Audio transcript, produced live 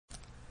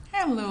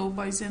Hello,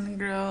 boys and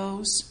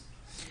girls.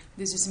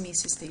 This is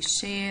Mrs.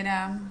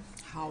 Teixeira.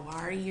 How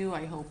are you?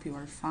 I hope you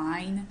are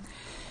fine.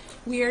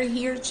 We are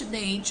here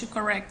today to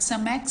correct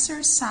some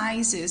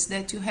exercises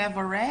that you have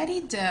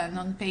already done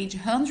on page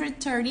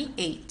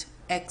 138.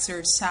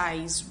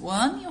 Exercise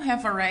 1 you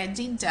have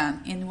already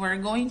done, and we're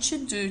going to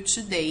do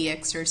today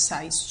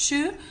exercise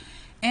 2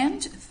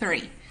 and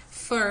 3.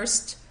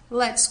 First,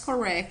 let's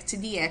correct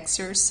the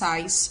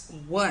exercise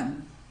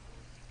 1.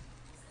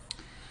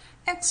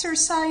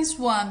 Exercise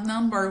 1,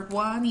 number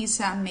 1 is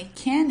a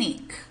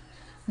mechanic.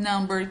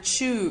 Number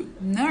 2,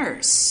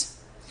 nurse.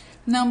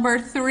 Number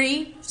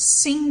 3,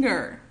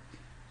 singer.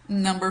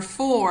 Number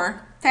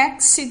 4,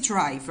 taxi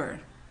driver.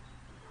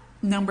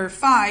 Number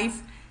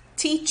 5,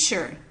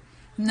 teacher.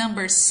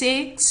 Number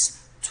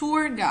 6,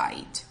 tour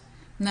guide.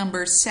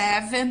 Number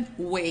 7,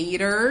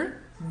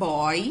 waiter,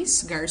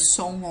 boys,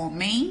 garçom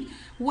homem,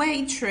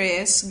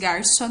 waitress,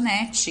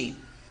 garçonete.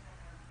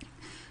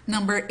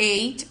 Number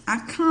 8,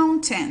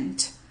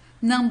 accountant.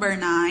 Number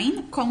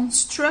 9,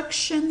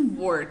 construction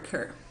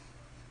worker.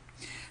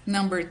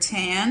 Number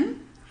 10,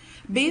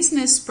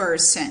 business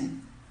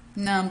person.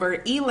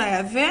 Number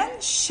 11,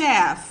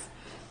 chef.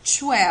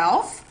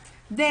 12,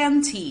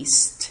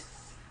 dentist.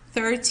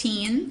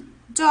 13,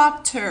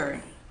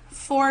 doctor.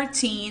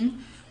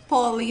 14,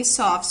 police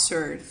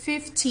officer.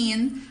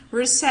 15,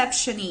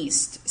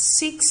 receptionist.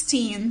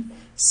 16,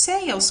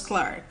 sales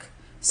clerk.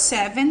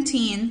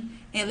 17,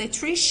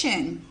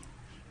 electrician.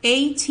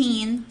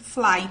 18,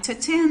 flight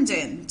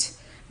attendant.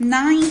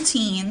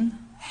 19,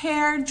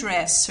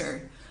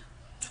 hairdresser.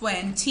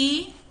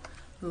 20,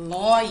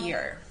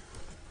 lawyer.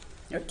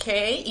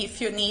 Okay,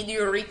 if you need,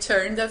 you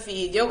return the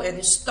video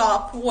and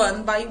stop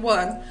one by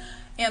one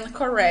and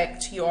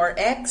correct your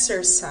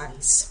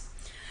exercise.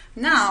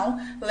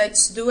 Now,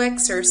 let's do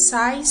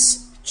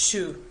exercise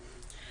 2.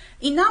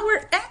 In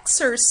our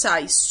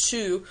exercise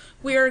 2,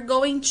 we are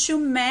going to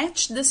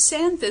match the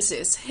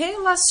sentences,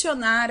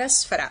 relacionar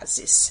as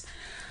frases.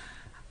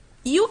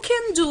 You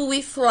can do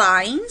with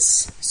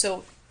lines,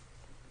 so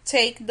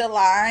take the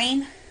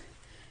line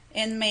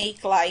and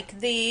make like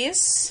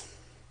this.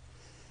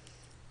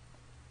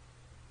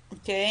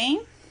 Okay?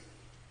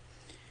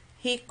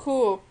 He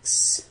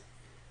cooks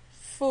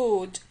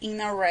food in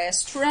a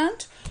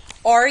restaurant,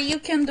 or you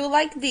can do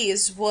like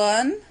this,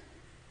 1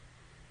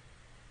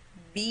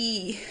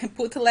 B,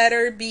 put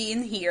letter B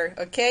in here,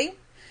 ok?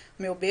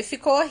 Meu B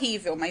ficou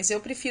horrível, mas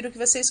eu prefiro que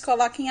vocês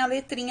coloquem a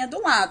letrinha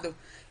do lado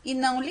e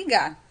não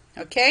ligar,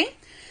 ok?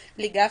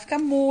 Ligar fica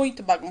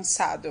muito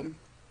bagunçado.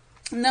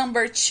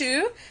 Number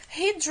 2,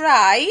 he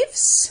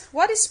drives.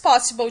 What is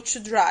possible to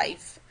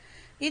drive?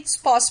 It's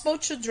possible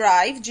to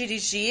drive,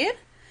 dirigir,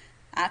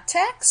 a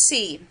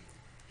taxi.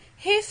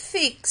 He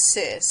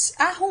fixes,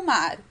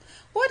 arrumar.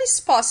 What is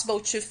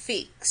possible to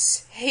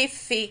fix? He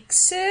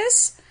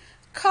fixes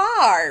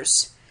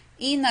cars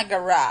in a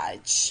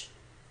garage.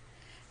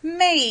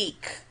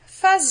 Make,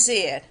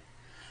 fazer.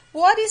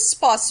 What is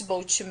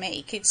possible to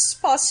make? It's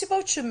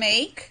possible to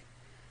make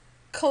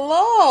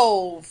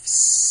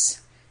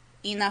clothes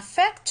in a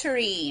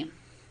factory.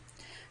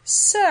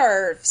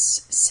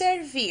 Serves,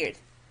 servir.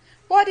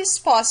 What is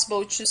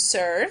possible to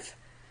serve?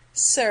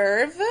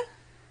 Serve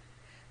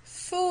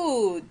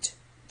food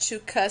to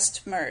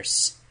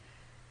customers.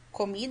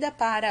 Comida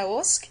para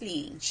os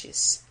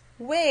clientes.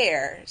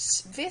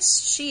 Wears,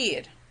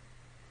 vestir.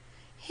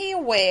 He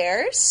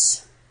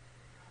wears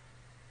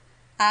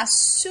a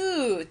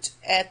suit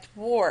at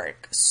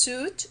work.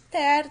 Suit,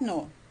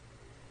 terno.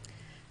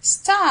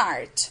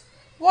 Start.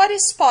 What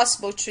is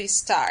possible to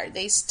start?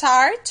 They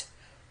start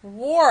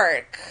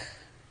work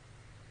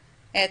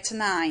at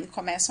 9.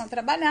 Começam a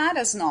trabalhar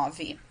às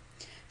 9.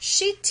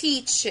 She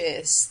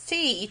teaches.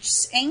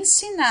 Teach,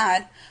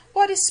 ensinar.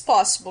 What is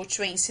possible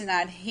to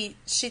ensinar?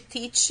 She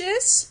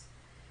teaches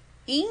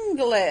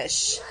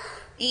English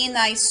in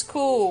a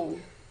school.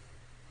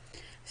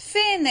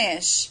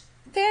 Finish,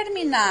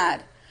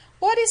 terminar.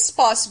 What is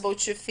possible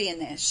to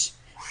finish?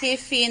 He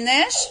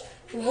finished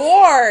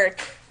work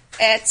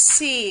at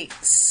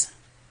 6.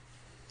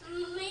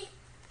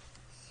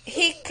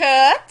 He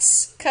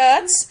cuts,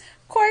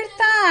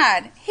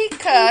 cortar. He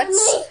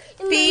cuts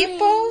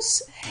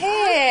people's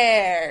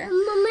hair.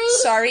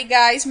 Sorry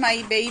guys,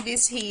 my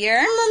baby's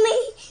here.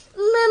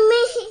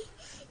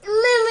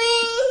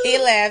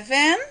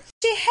 11,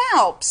 she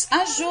helps,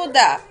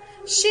 ajuda.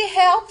 She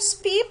helps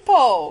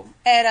people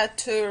at a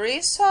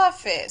tourist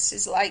office.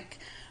 It's like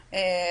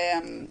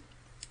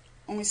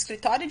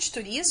escritório de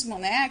turismo,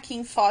 né? Aqui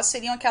em Foz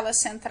seriam aquelas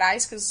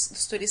centrais que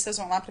os turistas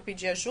vão lá para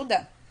pedir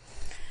ajuda.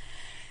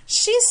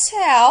 She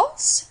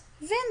sells,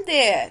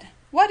 vender.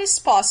 What is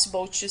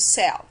possible to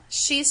sell?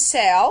 She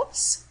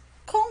sells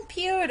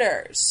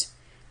computers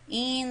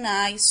in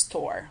a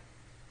store.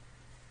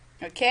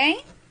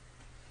 Okay?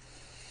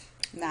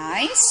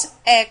 Nice.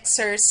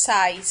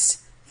 Exercise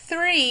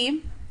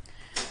 3.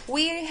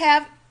 We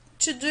have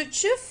to do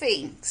 2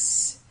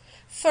 things.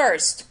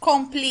 First,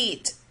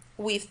 complete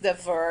with the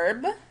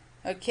verb,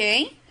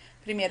 ok?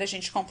 Primeiro a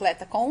gente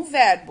completa com o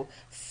verbo.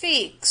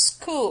 fix,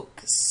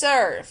 cook,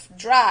 serve,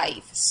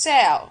 drive,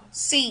 sell,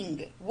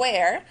 sing,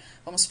 wear.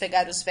 Vamos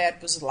pegar os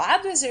verbos lá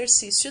do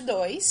exercício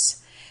 2.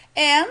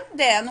 And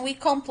then we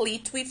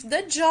complete with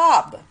the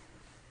job.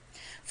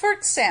 For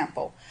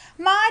example,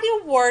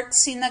 Mario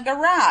works in a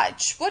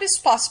garage. What is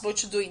possible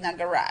to do in a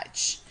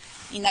garage?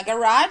 In a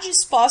garage,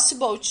 it's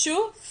possible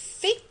to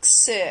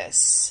fix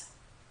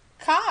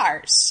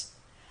cars.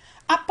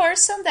 A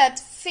person that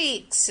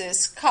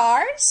fixes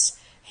cars,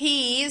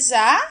 he is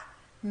a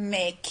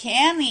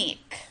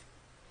mechanic.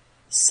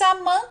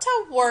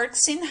 Samantha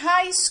works in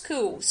high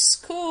school.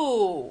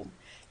 School.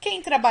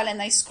 Quem trabalha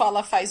na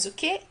escola faz o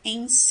quê?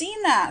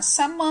 Ensina.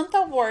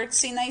 Samantha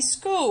works in a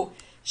school.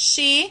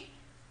 She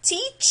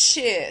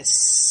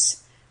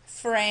teaches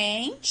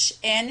French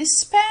and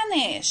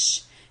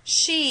Spanish.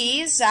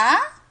 She is a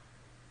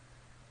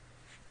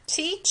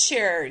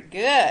teacher.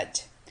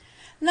 Good.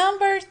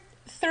 Number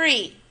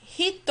 3.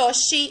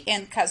 Hitoshi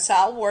and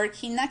Kazal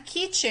work in a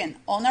kitchen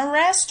on a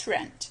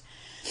restaurant.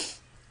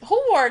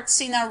 Who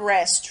works in a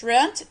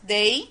restaurant?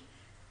 They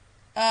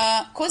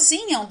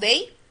cozinham.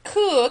 They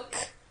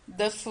cook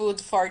the food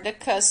for the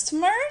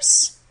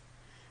customers.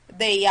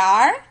 They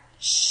are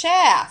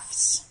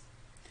chefs.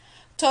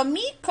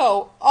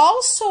 Tomiko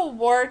also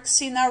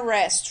works in a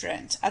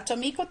restaurant. A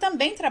Tomiko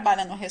também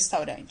trabalha no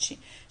restaurante.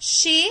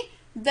 She,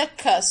 the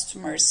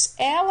customers.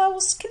 Ela,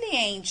 os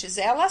clientes.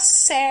 Ela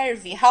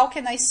serve. How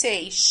can I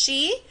say?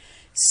 She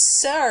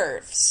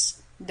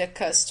serves the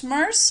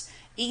customers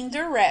in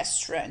the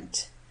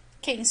restaurant.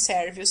 Quem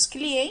serve os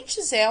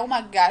clientes é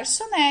uma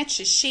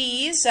garçonete.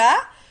 She is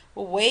a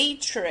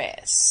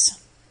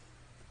waitress.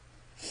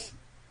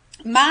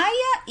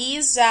 Maya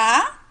is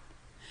a...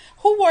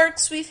 Who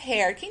works with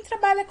hair? Quem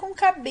trabalha com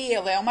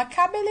cabelo? É uma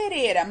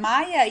cabeleireira.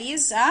 Maya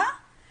is a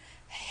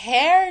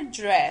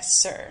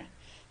hairdresser.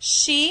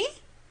 She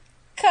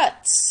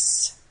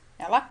cuts.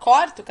 Ela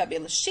corta o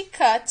cabelo. She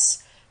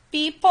cuts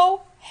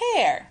people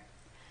hair.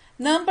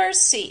 Number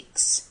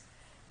 6.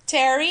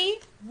 Terry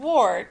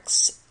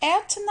works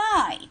at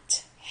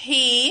night.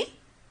 He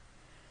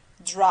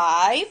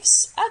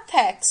drives a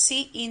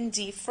taxi in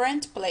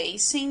different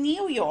places in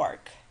New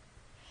York.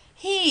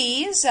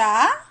 He is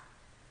a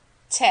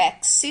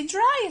taxi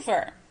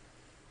driver.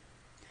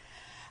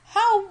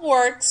 How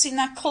works in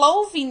a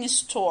clothing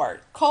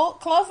store?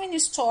 Clothing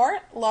store,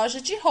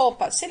 loja de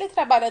roupa. Se ele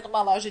trabalha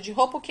numa loja de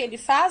roupa, o que ele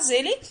faz?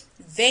 Ele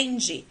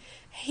vende.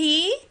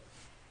 He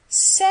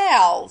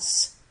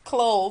sells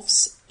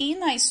clothes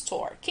in a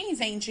store. Quem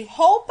vende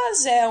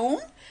roupas é um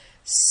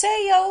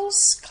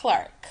sales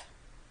clerk.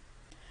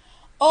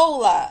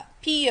 Ola,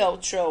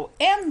 Pietro,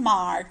 and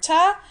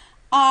Marta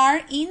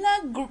are in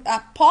a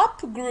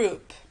pop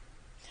group.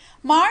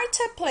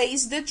 Marta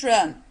plays the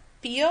drum,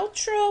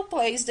 Pietro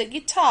plays the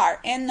guitar,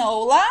 and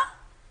Ola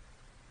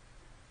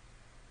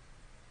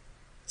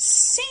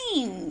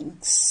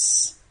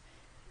sings.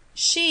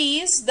 She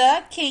is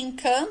the... Quem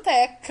canta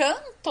é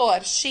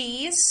cantor.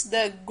 She is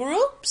the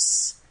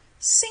group's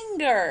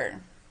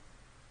singer.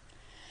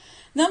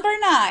 Number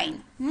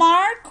 9.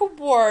 Mark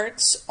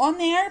works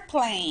on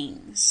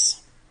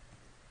airplanes.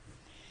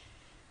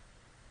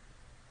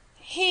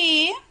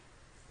 He...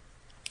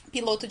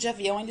 Piloto de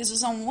avião, eles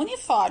usam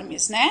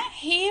uniformes, né?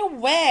 He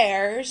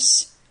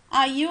wears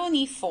a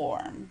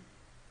uniform.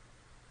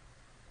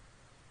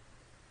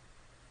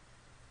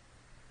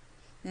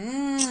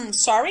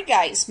 Sorry,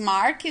 guys.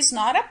 Mark is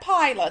not a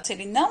pilot.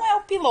 Ele não é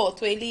o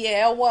piloto. Ele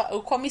é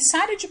o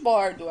comissário de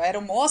bordo. A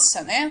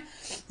aeromoça, né?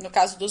 No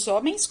caso dos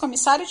homens,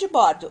 comissário de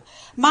bordo.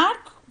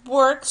 Mark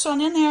works on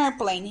an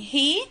airplane.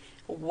 He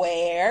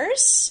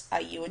wears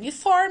a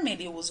uniform.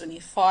 Ele usa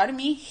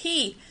uniforme.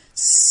 He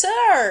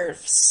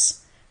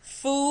serves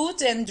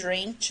food and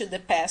drink to the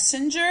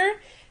passenger.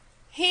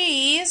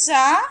 He is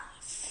a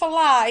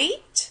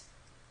flight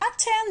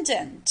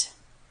attendant.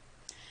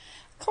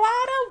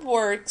 Clara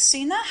works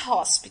in a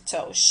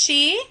hospital.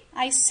 She,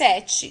 às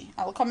 7.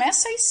 Ela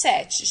começa às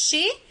 7.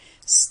 She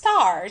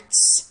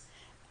starts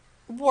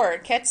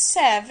work at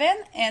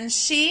 7 and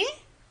she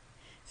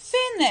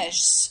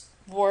finishes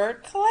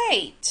work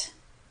late.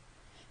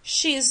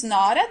 She is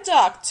not a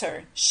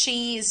doctor.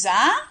 She is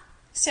a...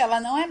 Se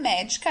ela não é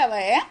médica, ela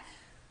é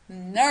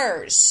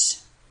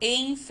nurse,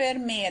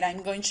 enfermeira.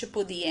 I'm going to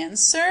put the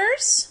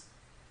answers.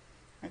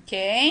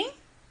 Okay?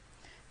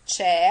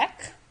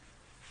 Check.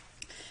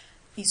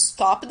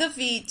 Stop the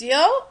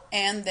video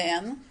and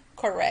then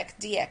correct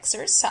the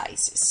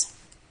exercises.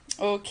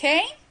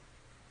 Okay?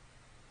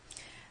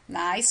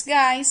 Nice,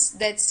 guys.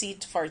 That's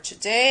it for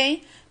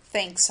today.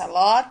 Thanks a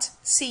lot.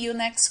 See you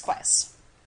next class.